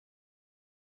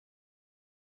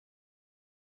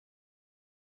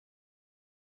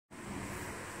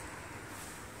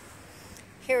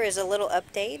Here is a little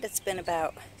update. It's been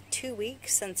about 2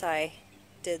 weeks since I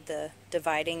did the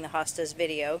dividing the hostas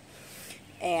video,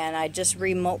 and I just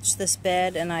remulched this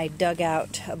bed and I dug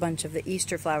out a bunch of the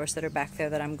Easter flowers that are back there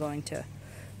that I'm going to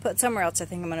put somewhere else. I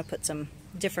think I'm going to put some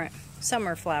different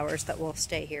summer flowers that will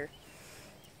stay here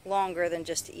longer than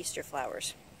just the Easter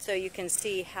flowers. So you can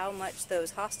see how much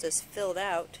those hostas filled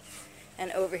out.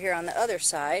 And over here on the other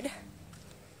side,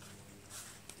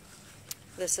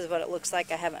 this is what it looks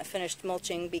like. I haven't finished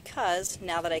mulching because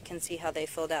now that I can see how they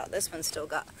filled out, this one's still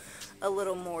got a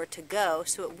little more to go,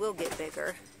 so it will get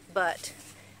bigger. But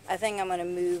I think I'm going to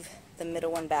move the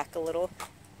middle one back a little,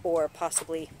 or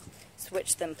possibly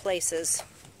switch them places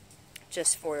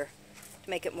just to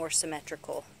make it more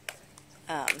symmetrical.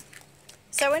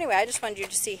 So anyway, I just wanted you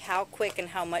to see how quick and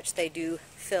how much they do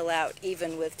fill out,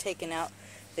 even with taking out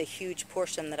the huge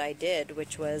portion that I did,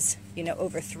 which was, you know,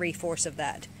 over 3/4 of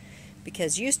that.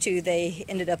 Because used to, they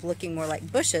ended up looking more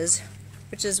like bushes,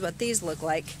 which is what these look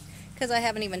like, because I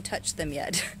haven't even touched them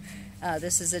yet.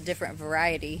 This is a different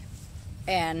variety,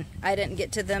 and I didn't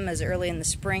get to them as early in the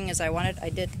spring as I wanted. I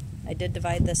did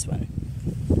divide this one,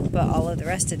 but all of the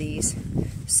rest of these.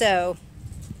 So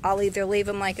I'll either leave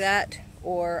them like that,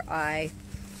 or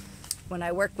when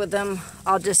I work with them,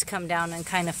 I'll just come down and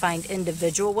kind of find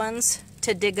individual ones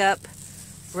to dig up,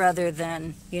 rather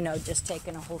than, you know, just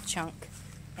taking a whole chunk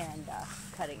and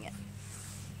cutting it.